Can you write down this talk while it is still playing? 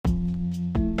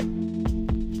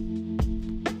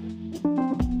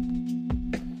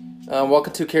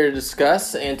Welcome to Care to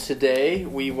Discuss, and today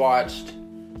we watched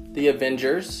The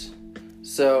Avengers.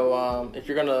 So if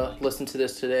you're going to listen to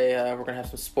this today, we're going to have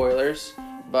some spoilers.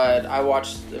 But I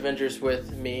watched Avengers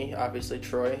with me, obviously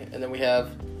Troy, and then we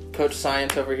have Coach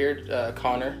Science over here,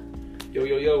 Connor. Yo,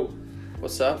 yo, yo.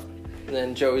 What's up? And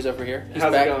then Joey's over here. He's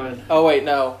How's back. It going? Oh wait,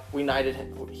 no, we knighted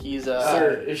him. He's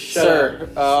Sir,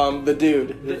 the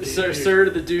dude. Sir,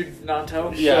 the dude,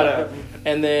 Nanto. Yeah. Shut up.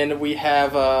 And then we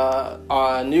have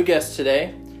a new guest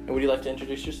today. And would you like to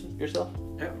introduce yourself?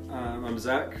 Yeah, I'm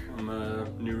Zach. I'm a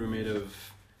new roommate of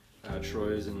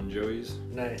Troy's and Joey's.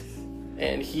 Nice.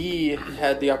 And he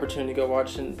had the opportunity to go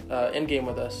watch Endgame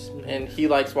with us. And he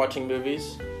likes watching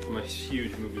movies. I'm a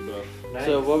huge movie buff. Nice.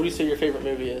 So what would you say your favorite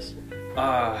movie is?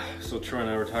 So Troy and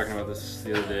I were talking about this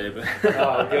the other day, but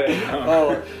oh,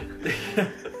 good.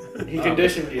 He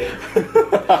conditioned you.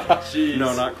 Jeez.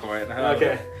 No, not quite.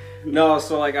 Okay. No,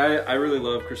 so like I really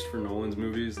love Christopher Nolan's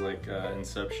movies, like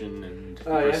Inception and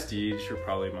Prestige are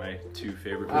probably my two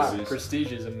favorite movies.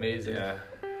 Prestige is amazing. Yeah.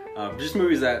 Just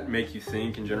movies that make you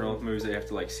think in general, movies that you have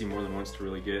to like see more than once to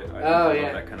really get. I love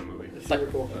that kind of movie. It's super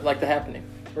cool. Like The Happening.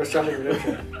 Or Shawshank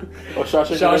Redemption.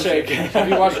 Shawshank. Have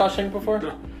you watched Shawshank before?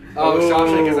 No. Oh,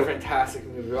 Shawshank is a fantastic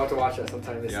movie. We'll have to watch that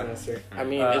sometime this semester. I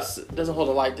mean, it doesn't hold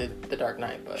a light to The Dark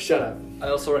Knight, but... Shut up. I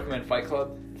also recommend Fight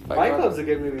Club. Fight Club's a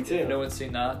good movie, too. No one's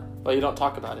seen that. Well, you don't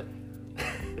talk about it.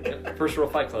 First rule,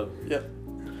 Fight Club. Yep.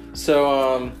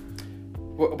 So,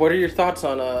 what are your thoughts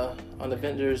on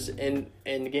Avengers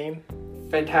Endgame?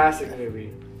 Fantastic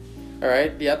movie. All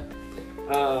right. Yep.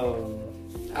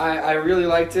 I really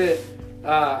liked it.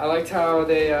 I liked how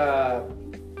they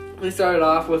started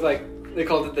off with they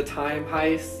called it the time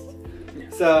heist. Yeah.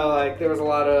 So like there was a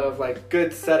lot of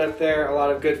good setup there, a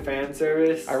lot of good fan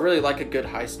service. I really like a good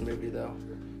heist movie though.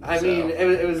 I mean,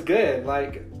 it was good.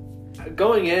 Like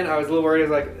going in, I was a little worried. I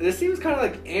was like, this seems kind of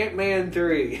like Ant-Man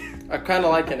 3. I'm kind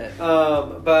of liking it.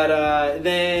 But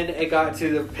then it got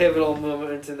to the pivotal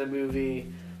moments in the movie,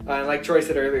 and like Troy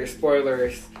said earlier,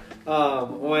 spoilers.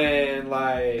 When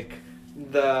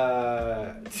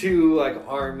the two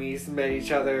armies met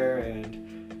each other, and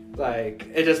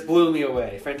it just blew me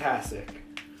away. Fantastic.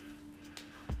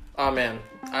 Oh man,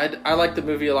 I like the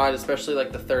movie a lot, especially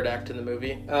the third act in the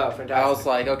movie. Oh, fantastic. I was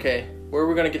like, okay, where are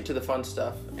we gonna get to the fun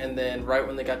stuff? And then right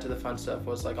when they got to the fun stuff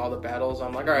was all the battles.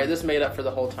 I'm like, all right, this made up for the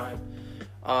whole time.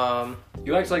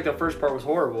 You liked the first part was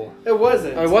horrible. It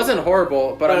wasn't. It wasn't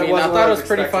horrible, but I mean, I thought it was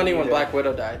pretty funny when Black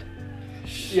Widow died.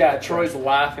 Yeah, Troy's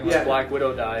laughing when Black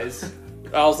Widow dies.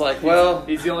 I was like, well...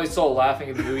 He's the only soul laughing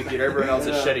in the movie theater. Everyone else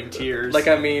is shedding tears.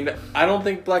 I mean, I don't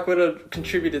think Black Widow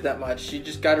contributed that much. She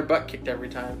just got her butt kicked every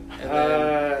time. And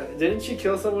then, didn't she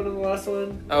kill someone in the last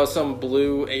one? Oh, some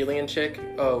blue alien chick?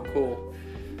 Oh, cool.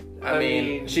 I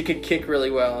mean, she could kick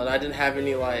really well, and I didn't have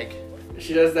any,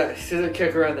 She does that scissor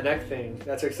kick around the neck thing.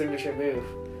 That's her signature move.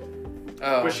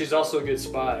 Oh. But she's also a good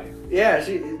spy. Yeah,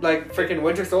 she, freaking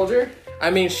Winter Soldier. I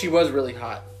mean, she was really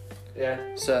hot. Yeah.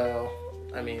 So...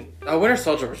 I mean, Winter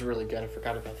Soldier was really good. I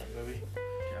forgot about that movie.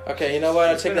 Okay, you know what?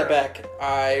 I take that back.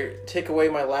 I take away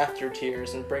my laughter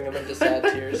tears and bring them into sad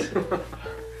tears.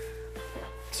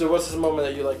 So what's the moment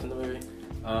that you liked in the movie?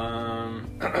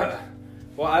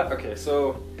 Okay,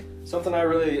 so something I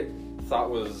really thought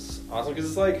was awesome,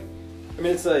 because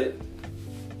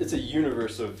it's a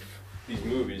universe of these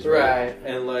movies, right?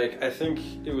 And I think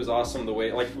it was awesome the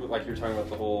way, like you were talking about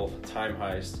the whole time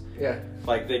heist. Yeah.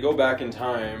 They go back in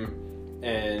time,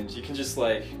 and you can just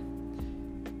I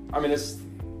mean, it's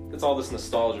all this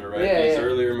nostalgia, right? Yeah, These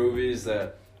earlier movies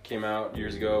that came out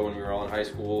years ago when we were all in high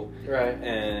school, right?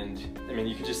 And I mean,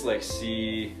 you can just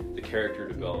see the character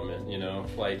development,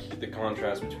 the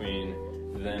contrast between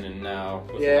then and now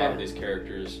with a lot of these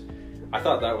characters. I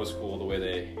thought that was cool the way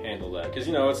they handled that, because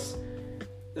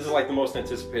this is the most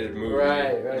anticipated movie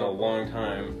in a long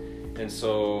time, and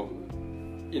so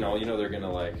they're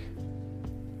gonna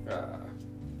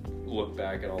look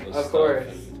back at all this stuff. Of course.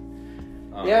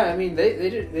 And, I mean, they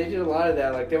did a lot of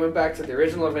that. They went back to the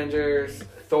original Avengers,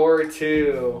 Thor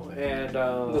 2, and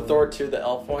the Thor 2, the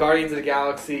elf one, Guardians of the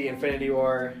Galaxy, Infinity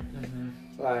War.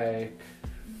 Mm-hmm.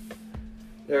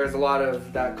 There's a lot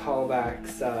of that callback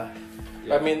stuff.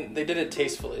 Yeah. I mean, they did it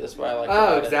tastefully. That's why I like it.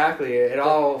 Oh, exactly. It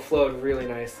all flowed really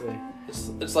nicely.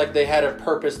 It's like they had a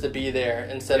purpose to be there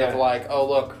instead of oh,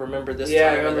 look, remember this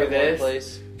time remember in this one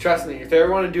place. Trust me, if they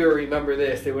ever want to do a Remember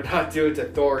This, they would not do it to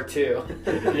Thor 2.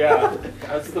 Yeah,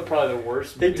 that's probably the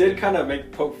worst movie. They did kind of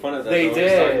poke fun at that. They did. He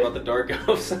was talking about the dark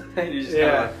elves. He just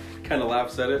kind of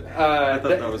laughs at it. I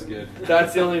thought that was good.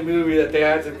 That's the only movie that they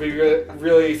had to be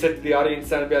really sit the audience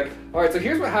down and be like, all right, so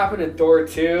here's what happened in Thor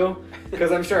 2,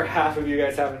 because I'm sure half of you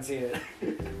guys haven't seen it.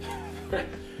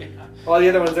 All the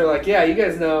other ones are like, yeah, you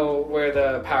guys know where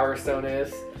the Power Stone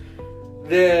is.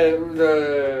 The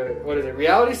what is it?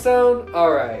 Reality Stone?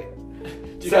 All right.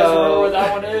 Do you guys remember where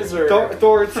that one is? Or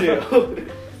Thor 2.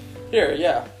 Here,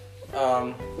 yeah.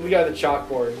 We got the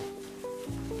chalkboard.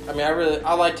 I mean,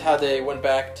 I liked how they went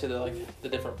back to the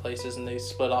different places and they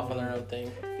split off on their own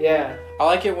thing. Yeah. I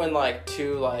like it when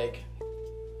two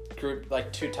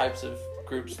types of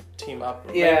groups team up.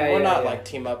 Yeah, not yeah.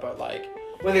 team up, but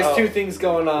when there's two things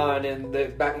going on and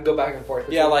they go back and forth.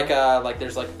 Yeah,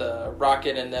 there's the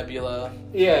Rocket and Nebula.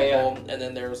 Yeah. And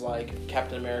then there was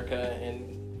Captain America and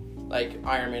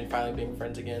Iron Man finally being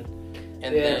friends again.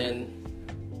 And then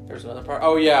there's another part.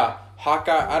 Oh yeah,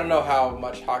 Hawkeye. I don't know how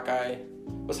much Hawkeye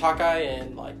was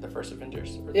in the first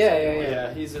Avengers.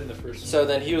 Yeah. He's in the first. So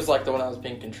then he was the one that was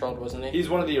being controlled, wasn't he? He's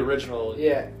one of the original.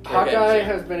 Yeah, Hawkeye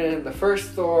has been in the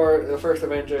first Thor, the first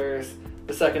Avengers,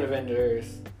 the second Avengers,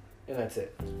 and that's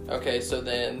it. Okay, so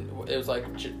then it was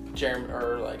Jeremy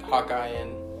or Hawkeye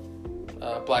and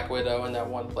Black Widow in that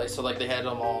one place. So they had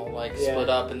them all split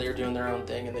up and they were doing their own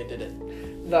thing and they did it.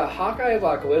 The Hawkeye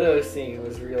Black Widow scene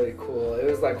was really cool. It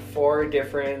was 4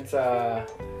 different.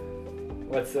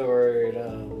 What's the word?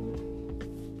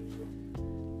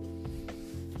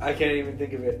 I can't even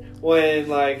think of it. When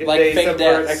they subvert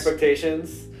deaths.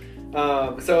 expectations.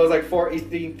 So it was 4. You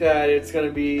think that it's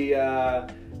gonna be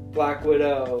Black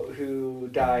Widow who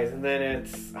dies, and then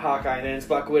it's Hawkeye, and then it's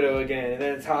Black Widow again, and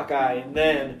then it's Hawkeye, and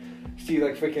then she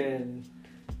freaking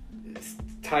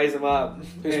ties him up.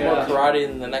 Who's more karate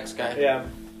than the next guy?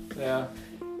 Yeah.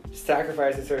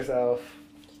 Sacrifices herself.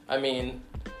 I mean,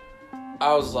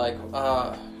 I was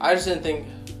I just didn't think,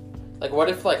 what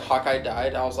if Hawkeye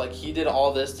died? I was he did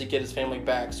all this to get his family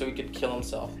back so he could kill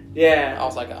himself. Yeah. I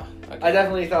was okay. I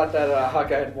definitely thought that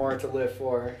Hawkeye had more to live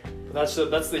for. That's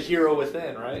the hero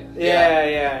within, right?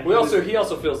 Yeah. He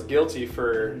also feels guilty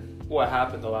for what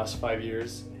happened the last 5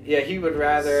 years. Yeah, he would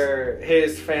rather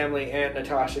his family and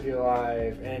Natasha be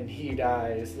alive and he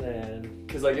dies than...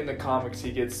 Because in the comics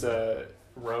he gets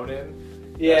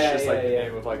Ronin. Yeah, That's just the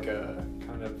name of a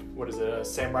kind of, what is it, a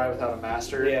samurai without a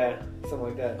master? Yeah, something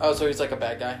like that. Oh, so he's a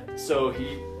bad guy? So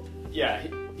he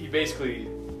basically...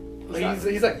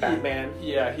 He's like Batman.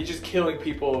 He's just killing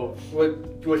people.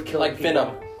 With killing people.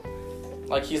 Venom.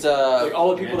 He's a...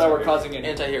 all the people that were causing an...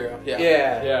 Anti-hero, yeah.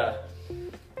 Yeah.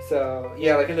 So,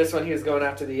 in this one he was going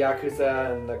after the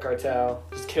Yakuza and the cartel.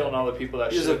 Just killing all the people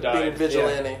that should have died. Being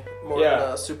vigilante, more than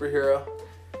a superhero.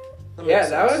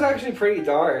 That was actually pretty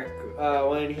dark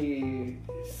when he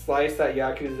sliced that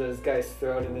Yakuza's guy's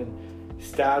throat and then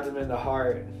stabbed him in the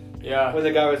heart. Yeah. When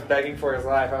the guy was begging for his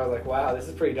life, I was like, wow, this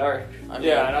is pretty dark. And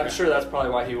I'm sure that's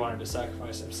probably why he wanted to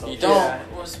sacrifice himself. You don't...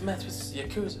 What's met with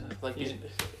Yakuza?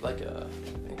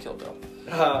 In Kill Bill.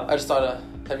 I just thought,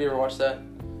 have you ever watched that?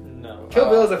 No. Kill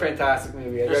Bill is a fantastic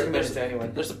movie. I recommend it to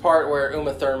anyone. There's a part where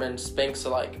Uma Thurman spanks a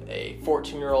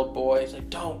 14-year-old boy. He's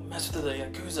don't mess with the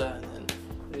Yakuza, and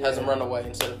then has him run away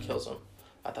instead of kills him.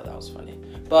 I thought that was funny,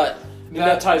 but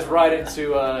that ties right into.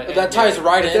 That ties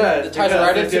right in. It ties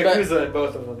right into Yakuza in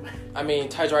both of them. I mean,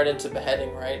 ties right into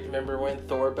beheading, right? Remember when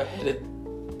Thor beheaded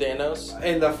Thanos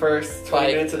in the first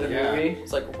 20 minutes of the movie?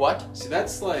 It's what? See,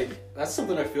 that's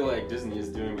something I feel like Disney is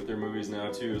doing with their movies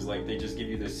now too. Is they just give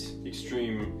you this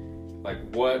extreme.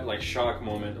 Shock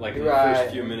moment, in the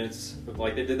first few minutes.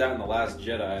 They did that in The Last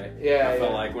Jedi. I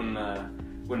felt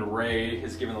when Rey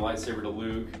is giving the lightsaber to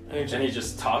Luke and he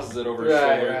just tosses it over his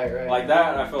shoulder. Right.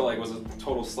 That I felt was a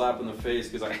total slap in the face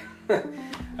because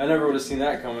I never would have seen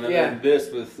that coming. And then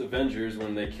this with Avengers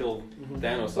when they killed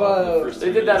Thanos off in the first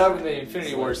They did that up in the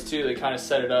Infinity Wars too. They kind of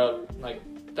set it up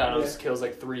Thanos kills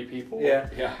 3 people. Yeah.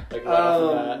 Right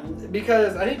off the bat.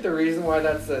 Because I think the reason why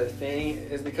that's a thing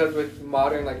is because with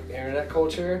modern internet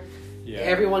culture,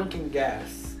 everyone can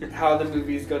guess how the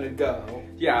movie's gonna go.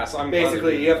 Yeah, so I'm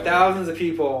basically you have thousands of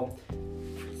people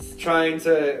trying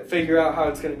to figure out how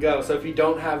it's gonna go. So if you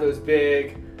don't have those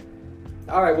big,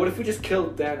 all right, what if we just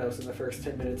killed Thanos in the first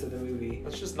 10 minutes of the movie?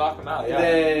 Let's just knock him out. Yeah.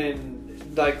 Then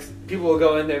people will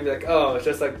go in there and be like, oh, it's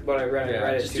just what I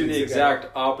read. Just do the exact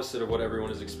opposite of what everyone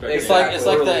is expecting. It's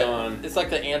like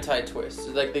the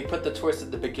anti-twist. They put the twist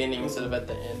at the beginning instead of at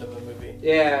the end of a movie.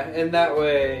 Yeah, and that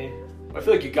way. I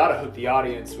feel like you gotta hook the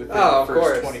audience with the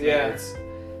first 20 minutes.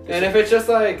 And if it's just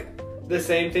the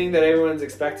same thing that everyone's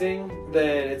expecting,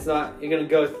 then it's not. You're gonna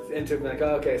go into it and be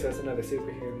oh, okay, so it's another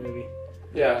superhero movie.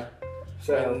 Yeah.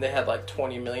 So and they had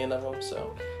 20 million of them.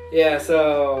 So. Yeah.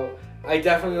 So. I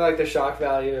definitely like the shock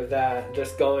value of that,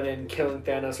 just going in and killing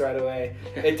Thanos right away.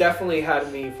 It definitely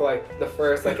had me for the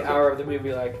first hour of the movie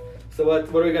so what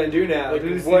are we going to do now?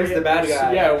 Who's the bad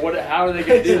guy? Yeah, how are they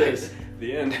going to do this?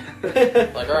 The end.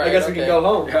 Like, all right, I guess we can go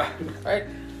home. Yeah. All right,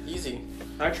 easy.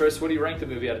 All right, Tris, what do you rank the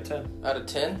movie out of 10? Out of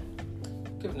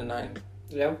 10, give it a 9.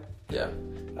 Yeah. Yeah.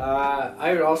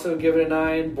 I would also give it a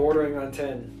 9, bordering on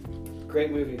 10.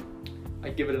 Great movie. I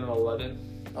give it an 11.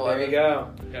 11. There you go.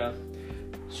 Yeah.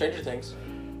 Stranger Things.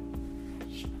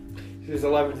 There's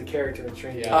 11's a character in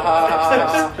Stranger Things.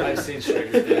 I've seen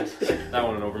Stranger Things. That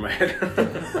one went over my head.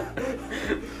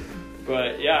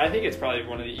 But yeah, I think it's probably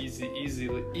one of the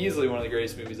easily one of the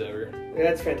greatest movies ever.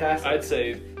 That's fantastic. I'd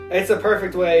say It's a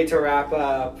perfect way to wrap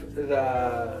up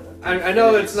the. I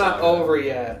know it's not over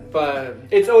yet, but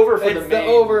it's over for it's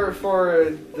over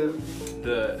for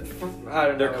the. I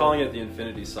don't know. They're calling it the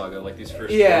Infinity Saga, like these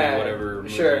first 20 whatever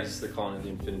movies. Sure. They're calling it the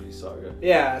Infinity Saga.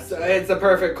 Yeah, so it's the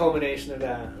perfect culmination of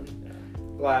that.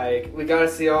 Like, we got to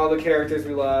see all the characters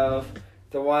we love,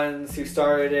 the ones who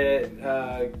started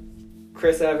it.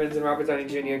 Chris Evans and Robert Downey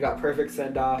Jr. got perfect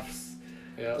send-offs.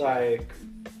 yeah. Like,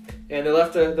 and they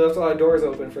left a lot of doors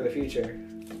open for the future.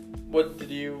 What did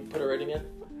you put a rating in?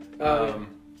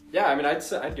 Yeah, I mean,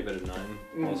 I'd give it a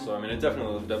 9. Also, I mean, it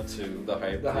definitely lived up to the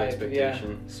hype, the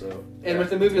expectation. Yeah. So, and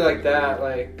with a movie like that,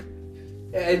 like,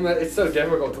 it's so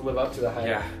difficult to live up to the hype.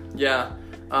 yeah, Yeah.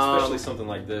 especially something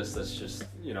like this. That's just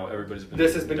everybody's been.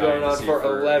 This has been dying going on to see for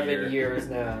a 11 year. years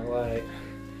now. Like,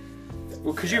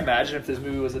 Well, could you imagine if this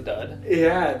movie was a dud?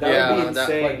 yeah, that would be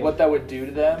insane. Like what that would do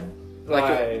to them?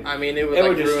 Like, I mean, it would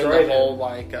ruin destroy the whole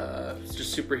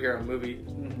just superhero movie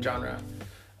genre.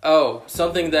 Oh,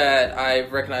 something that I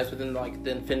recognized within like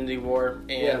the Infinity War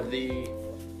and the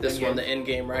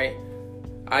Endgame, right?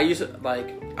 I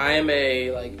am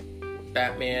a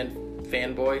Batman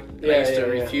fanboy. I used to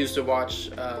refuse to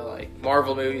watch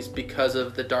Marvel movies because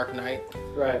of The Dark Knight.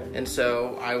 Right. And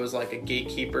so I was like a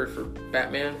gatekeeper for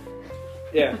Batman.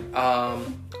 Yeah.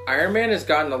 Iron Man has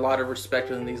gotten a lot of respect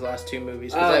within these last 2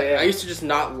 movies. I used to just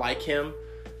not like him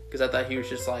because I thought he was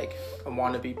just like a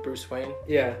wannabe Bruce Wayne.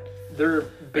 Yeah. They're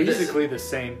basically the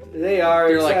same. They are,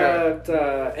 They're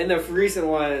except in the recent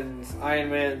ones,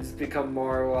 Iron Man's become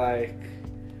more like...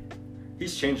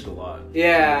 He's changed a lot.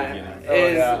 Yeah.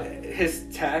 His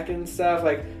tech and stuff,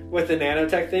 like with the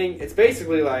nanotech thing, it's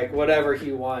basically like whatever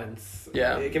he wants.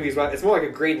 Yeah. It can be. It's more like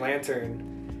a Green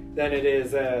Lantern than it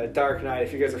is Dark Knight.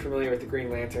 If you guys are familiar with the Green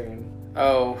Lantern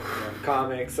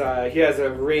comics, he has a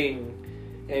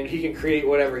ring, and he can create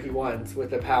whatever he wants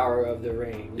with the power of the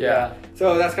ring. Yeah.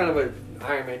 So that's kind of what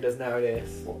Iron Man does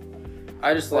nowadays.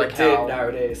 I just Or like how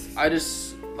nowadays. I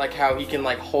just like how he can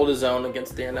hold his own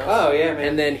against Thanos. Oh yeah, man.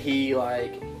 And then he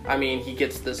he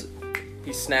gets this.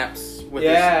 He snaps with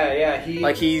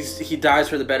He he dies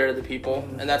for the better of the people,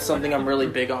 and that's something I'm really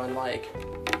big on.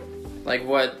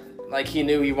 He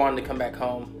knew he wanted to come back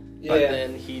home, but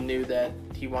then he knew that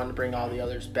he wanted to bring all the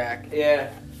others back.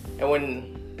 Yeah. And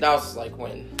when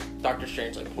Doctor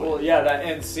Strange Well, yeah, that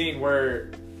end scene where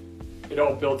it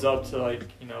all builds up to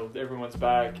everyone's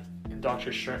back.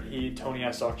 Tony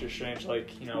asked Doctor Strange,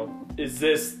 is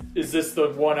this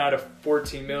the 1 out of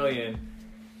 14 million?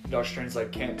 Doctor Strange's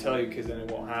can't tell you because then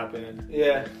it won't happen.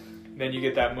 Yeah. And then you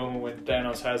get that moment when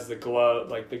Thanos has the glove,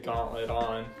 the gauntlet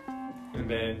on, and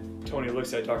then Tony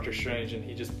looks at Doctor Strange and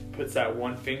he just puts that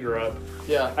one finger up.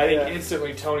 Yeah. I think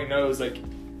instantly Tony knows,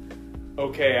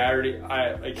 okay,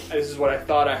 this is what I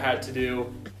thought I had to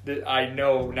do. I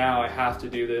know now I have to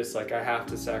do this. I have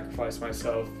to sacrifice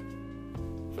myself.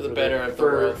 For the better of the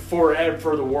world.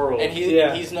 For the world. And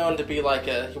he's known to be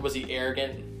was he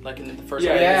arrogant? In the first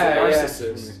he's a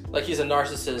narcissist. He's a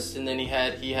narcissist, and then he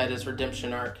had his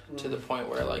redemption arc to the point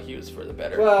where he was for the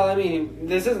better. Well, I mean,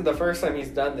 this isn't the first time he's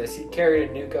done this. He carried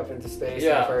a nuke up into space in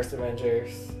the first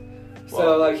Avengers.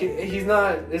 So he's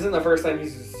not. This isn't the first time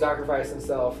he's sacrificed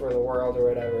himself for the world or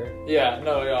whatever. Yeah,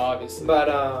 obviously. But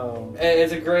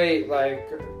it's a great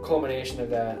culmination of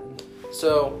that.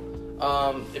 So,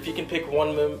 if you can pick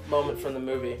one moment from the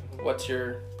movie, what's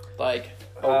your oh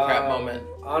crap moment?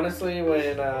 Honestly,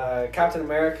 when Captain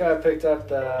America picked up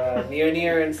the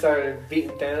Mjolnir and started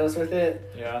beating Thanos with it,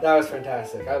 that was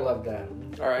fantastic. I loved that.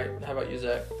 All right, how about you,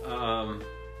 Zach?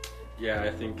 Yeah,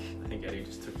 I think Eddie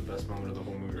just took the best moment of the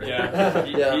whole movie. Right?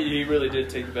 Yeah, he really did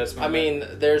take the best moment. I mean,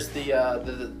 there's the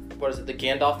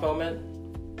Gandalf moment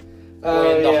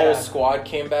when the whole squad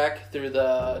came back through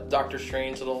the Doctor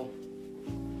Strange little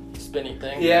spinning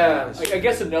thing. Yeah, I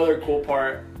guess another cool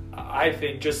part, I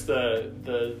think, just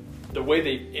the way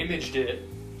they imaged it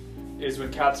is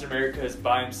when Captain America is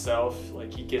by himself,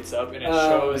 he gets up and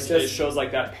it shows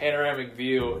that panoramic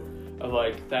view of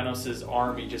Thanos'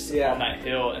 army just on that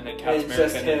hill, and then Captain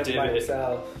America and the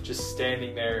Divot just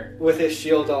standing there with his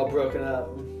shield all broken up.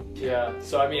 Yeah,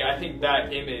 so I mean, I think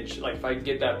that image, if I could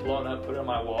get that blown up, put it on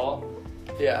my wall,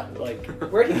 Yeah. Like,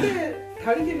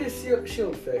 How did he get his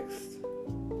shield fixed?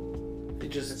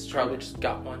 He probably just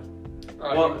got one.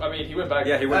 I mean, he went back.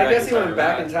 Yeah, he went. I guess he went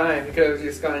back in time. He could have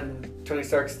just gotten Tony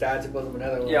Stark's dad to build him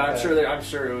another one. Yeah, I'm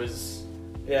sure it was.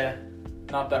 Yeah.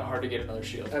 Not that hard to get another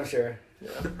shield. I'm sure. Yeah.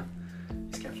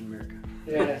 He's Captain America.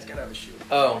 Yeah. He's gotta have a shield.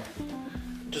 Oh,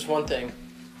 just one thing.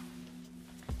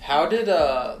 How did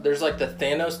there's like the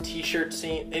Thanos T-shirt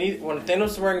scene? When Thanos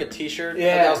was wearing a T-shirt,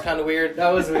 that was kind of weird. That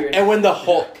was weird. And when the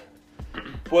Hulk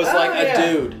was a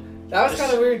dude, that was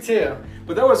kind of weird too.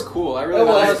 But that was cool. I really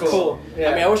that liked was it. cool. Yeah.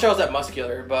 I mean, I wish I was that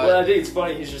muscular, but Well, I think it's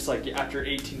funny. He's just like, after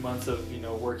 18 months of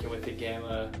working with the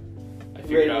gamma, I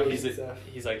figured out he's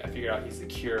the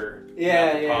cure.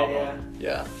 Yeah, not the problem.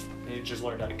 yeah, And he just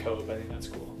learned how to cope. I think that's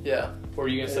cool. yeah. What were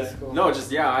you gonna say? Cool. No,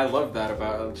 I love that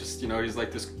about him. Just he's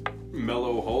like this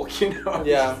mellow Hulk,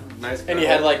 Yeah. Nice. And he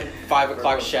had like 5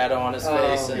 o'clock shadow on his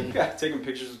face, and yeah, taking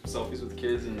pictures, selfies with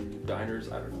kids and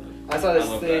diners. I don't know. I saw this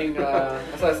thing. I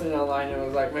saw this thing online. And it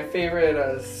was like my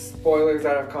favorite spoilers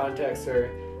out of context or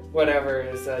whatever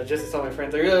is just to tell my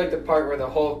friends. I really like the part where the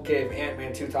Hulk gave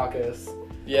Ant-Man 2 tacos.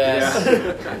 yes.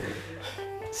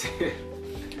 Yeah.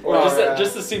 Or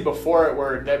just the scene before it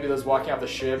where Nebula's walking out the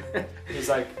ship. He's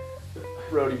like,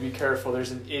 Rhodey, be careful.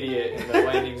 There's an idiot in the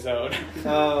landing zone.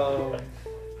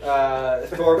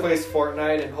 Thor plays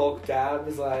Fortnite and Hulk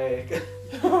dabs like.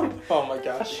 Oh my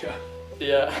gosh.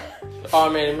 Yeah. Oh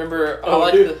man, remember?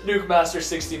 Nuke Master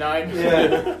 69.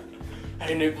 Yeah.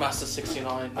 Hey, Nuke Master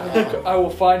 69. I will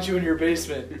find you in your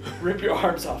basement, rip your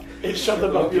arms off, and shove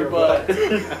them up your butt.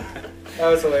 That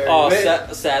was hilarious. Oh,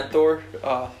 sad Thor.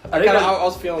 I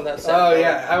was feeling that. Sad Thor.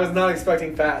 Yeah, I was not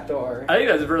expecting Fat Thor. I think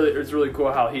it's really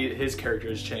cool how his character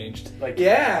has changed. Like,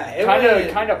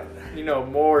 yeah, kind of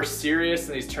more serious,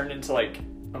 and he's turned into like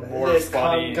a more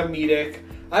funny, comedic.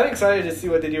 I'm excited to see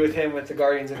what they do with him with the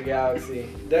Guardians of the Galaxy.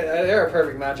 They're a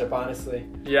perfect matchup, honestly.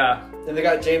 Yeah. And they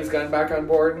got James Gunn back on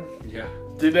board. Yeah.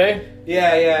 Did they?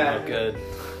 Yeah. Oh, good.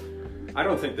 I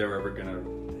don't think they were ever gonna.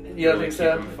 You don't think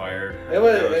so? Keep him fired. I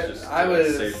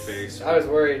was safe face. I was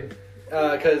worried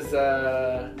because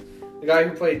the guy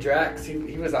who played Drax, he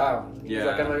was out. He was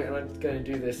like, I'm not gonna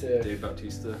do this. Dave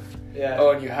Bautista. Yeah.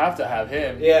 Oh, and you have to have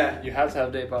him. Yeah. You have to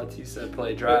have Dave Bautista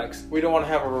play Drax. We don't want to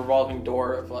have a revolving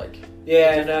door of like.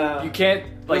 Yeah, no. You can't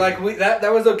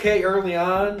that was okay early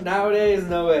on. Nowadays,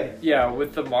 no way. Yeah,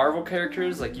 with the Marvel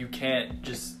characters, like you can't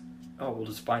just. Oh, we'll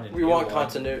just find it. We want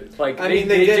continuity. Like they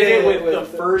did it with the the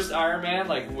first Iron Man,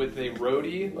 like with the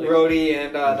Rhodey. Rhodey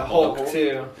and the Hulk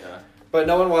too. Yeah. But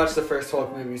no one watched the first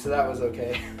Hulk movie, so that was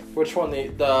okay. Which one?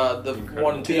 The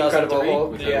one in The Incredible 2003?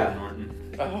 Hulk. With Yeah. Edward Norton.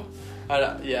 Oh,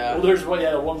 yeah. Well, there's the one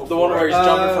before. The one where he's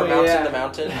jumping from mountain yeah. to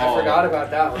mountain. I forgot about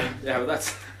that one. Yeah, but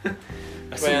that's something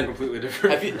Man, completely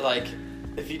different.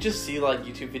 If you just see like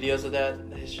YouTube videos of that,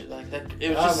 it's just, like that,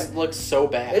 it just looks so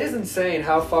bad. It is insane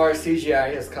how far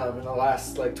CGI has come in the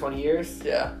last 20 years.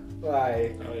 Yeah.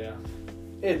 Like, Oh yeah.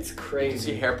 it's You crazy. can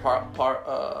see hair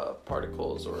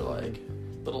particles or like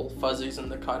little fuzzies in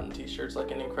the cotton t-shirts,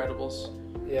 like in Incredibles.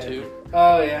 Yeah. Too.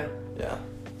 Oh yeah. Yeah.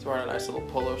 He's wearing a nice little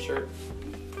polo shirt.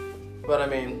 But I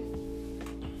mean,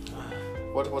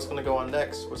 what's gonna go on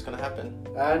next? What's gonna happen?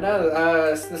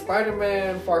 No, the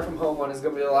Spider-Man Far From Home one is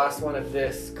going to be the last one of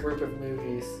this group of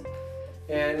movies.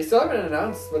 And they still haven't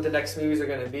announced what the next movies are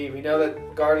going to be. We know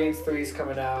that Guardians 3 is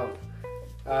coming out.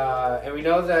 And we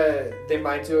know that they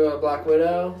might do a Black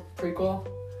Widow prequel.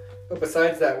 But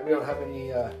besides that, we don't have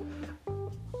any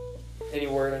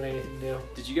word on anything new.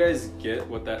 Did you guys get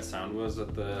what that sound was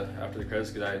after the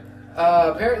credits? Because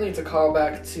Apparently it's a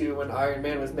callback to when Iron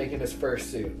Man was making his first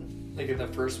suit. Like in the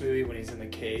first movie when he's in the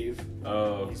cave,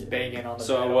 he's banging on the.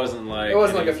 So metal. it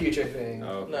wasn't like a future thing.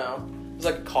 Oh. No, it was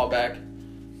like a callback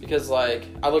because like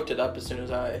I looked it up as soon as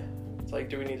it's like,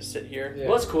 do we need to sit here? Yeah.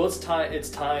 Well, that's cool. It's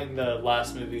tying the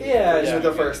last movie. With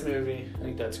the first movie. I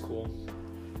think that's cool.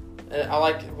 And I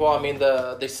like. Well, I mean,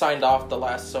 they signed off the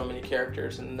last so many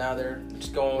characters, and now they're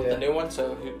just going with the new one.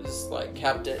 So who's like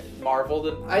Captain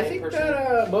Marvel? I think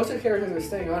that most of the characters are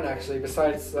staying on actually,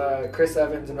 besides Chris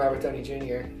Evans and Robert Downey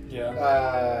Jr.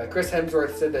 Yeah. Chris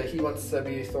Hemsworth said that he wants to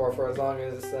be Thor for as long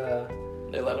as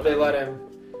they let him. They let him.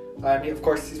 I mean, of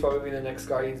course, he's probably in the next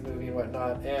Guardians movie and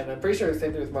whatnot. And I'm pretty sure the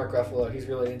same thing with Mark Ruffalo. He's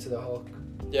really into the Hulk.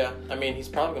 Yeah, I mean, he's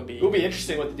probably gonna be. It'll be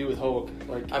interesting what to do with Hulk.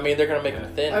 Like, I mean, they're gonna make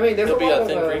him thin. I mean, there'll be a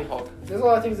thin green Hulk. There's a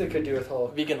lot of things they could do with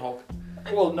Hulk. Vegan Hulk.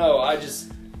 well, no, I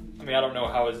don't know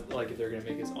how if they're gonna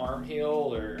make his arm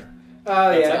heal or.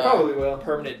 They probably will.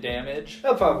 Permanent damage.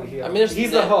 They'll probably heal. I mean,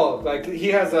 he's the Hulk. Like he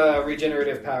has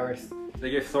regenerative powers. They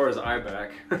gave Thor his eye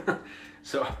back,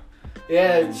 so.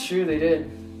 Yeah, it's true. They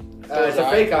did. It's a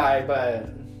fake eye, but.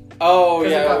 Oh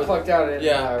Because yeah, it got plucked out in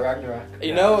yeah. Ragnarok.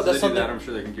 You know, if that's they do something. that, I'm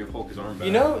sure they can give Hulk his arm back.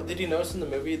 You know, did you notice in the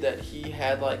movie that he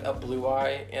had like a blue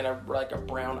eye and a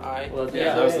brown eye? Well,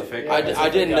 Yeah, that was the fake. I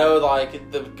didn't know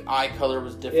like the eye color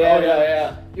was different. Yeah,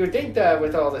 yeah. You would think that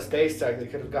with all the space tech, they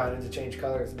could have gotten into change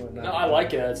colors and whatnot. No, I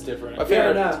like it. That's different. My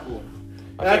favorite. Yeah, no. That's cool.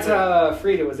 That's how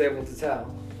Frida was able to tell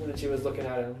when she was looking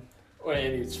at him.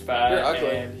 When he's fat You're ugly.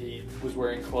 and he was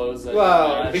wearing clothes that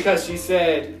Well, matched. because she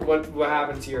said, "What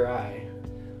happened to your eye?"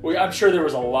 Well, I'm sure there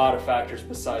was a lot of factors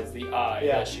besides the eye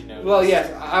Yeah. that she noticed. Well,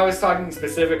 yes, I was talking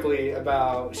specifically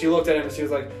about. She looked at him and she was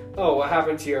like, "Oh, what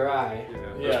happened to your eye?" Yeah,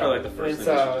 Yeah. that's probably like the first And thing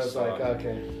so that I she was just like, saw.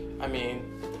 "Okay." I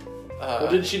mean, Well,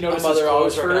 didn't she notice a mother his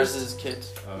always clothes recognizes first? his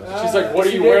kids. She's like, "What are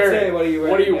She you did wearing? say, what are you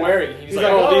wearing? What are you Yeah. wearing?" He's like,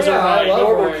 like, "Oh, "Oh, these yeah, are I my love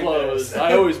normal wearing clothes. this."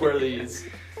 I always wear these."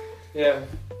 Yeah,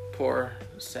 Poor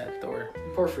sad Thor.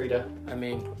 poor Frida. I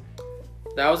mean,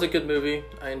 that was a good movie.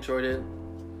 I enjoyed it.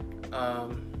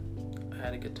 I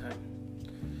had a good time.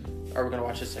 Are we gonna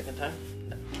watch it a second time?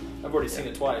 I've already seen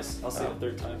it twice. I'll see it a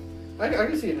third time. I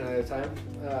can see it another time.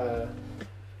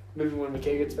 Maybe when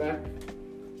McKay gets back,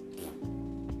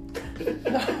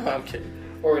 I'm kidding.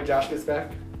 or when Josh gets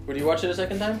back. Would you watch it a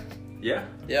second time? Yeah.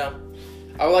 Yeah.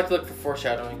 I would like to look for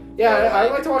foreshadowing. Yeah,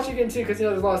 I'd like to watch it again too, because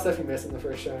there's a lot of stuff you missed in the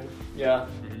first showing. Yeah,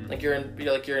 Like you're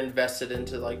invested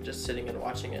into like just sitting and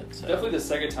watching it. So. definitely the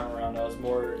second time around, I was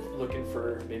more looking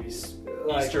for maybe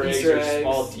Like Easter eggs Easter or eggs.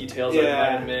 small details that I Yeah.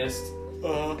 might have missed.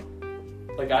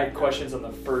 Like I had questions on the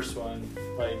first one.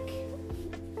 Like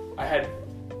I had,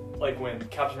 like when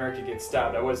Captain America gets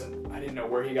stabbed, I didn't know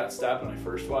where he got stabbed when I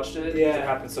first watched it. 'Cause Yeah. it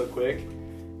happened so quick.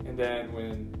 And then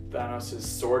when Thanos'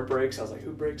 sword breaks, I was like,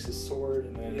 who breaks his sword?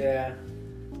 And then Yeah,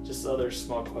 just other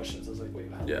small questions. I was like, wait,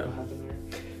 what happened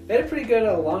there? they had a pretty good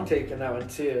long take in that one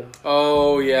too.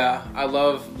 Oh yeah, I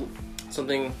love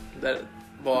something that.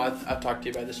 Well, I've talked to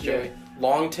you about this, Joey. Yeah.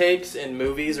 Long takes in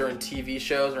movies or in TV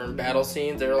shows or in battle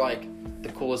scenes, they're like the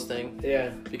coolest thing Yeah,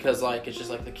 because like it's just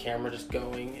like the camera just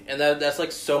going, and that's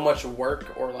like so much work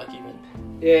or like even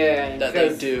yeah. that they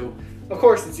because, do. Of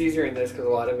course, it's easier in this because a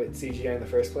lot of it's CGI in the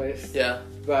first place. Yeah,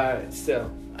 But still,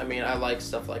 I mean I like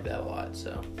stuff like that a lot.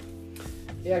 So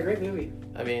yeah, great movie.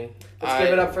 I mean, Let's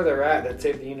give it up for the rat that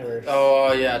saved the universe.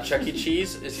 Oh yeah, Chuck E.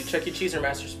 Cheese. Is he Chuck E. Cheese or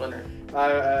Master Splinter? I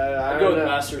I'd don't go with know.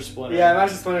 Master Splinter. Yeah,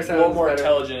 Master Splinter a sounds little more better.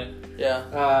 intelligent.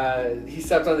 Yeah. He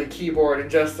stepped on the keyboard in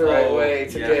just the right way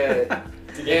to get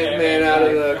To get Ant-Man out of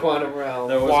back. the quantum realm.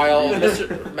 That was-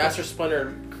 While Master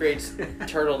Splinter creates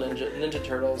Ninja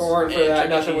Turtles. For and that, Chuck E.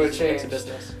 nothing would Cheese makes a change.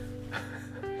 business.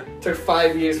 Took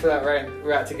 5 years for that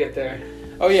rat to get there.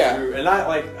 Oh yeah. True. And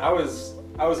I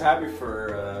was happy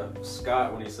for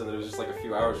Scott when he said that it was just like a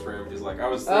few hours for him because like I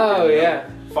was thinking, Oh yeah,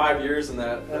 5 years in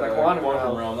that quantum quantum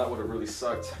realm. realm that would have really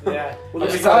sucked. yeah. Well,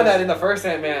 we this saw was- that in the first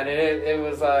Ant-Man, and it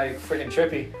was like freaking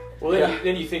trippy. Well, then, Yeah.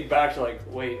 then you think back to like,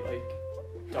 wait,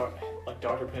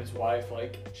 Dr. Pym's wife,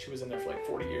 like she was in there for like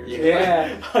 40 years.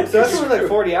 Yeah. Like, So that's only like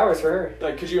 40 hours for her.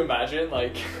 Like, could you imagine?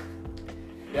 Like,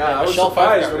 Yeah, I was Michelle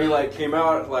surprised Pfeiffer. when he like came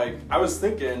out. Like I was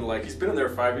thinking, like he's been in there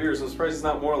 5 years. I'm surprised he's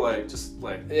not more like just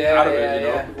like Yeah, out of yeah, it, you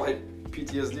know, yeah. like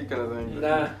PTSD kind of thing.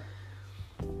 Nah.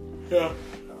 Yeah.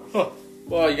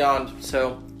 Well, Jan.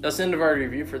 So that's the end of our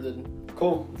review for the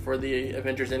Cool.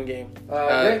 Avengers Endgame.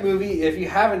 Great movie. If you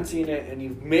haven't seen it and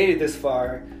you've made it this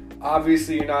far,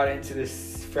 obviously you're not into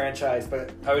this franchise, but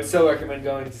I would still recommend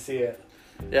going to see it.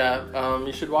 Yeah.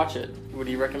 You should watch it. Would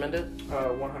you recommend it?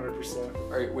 100%.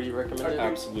 Or would you recommend it?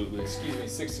 Absolutely. Excuse me,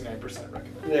 69%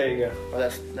 recommend. There you go. Oh,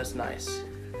 that's nice.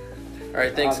 All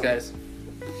right. Thanks, Awesome. guys.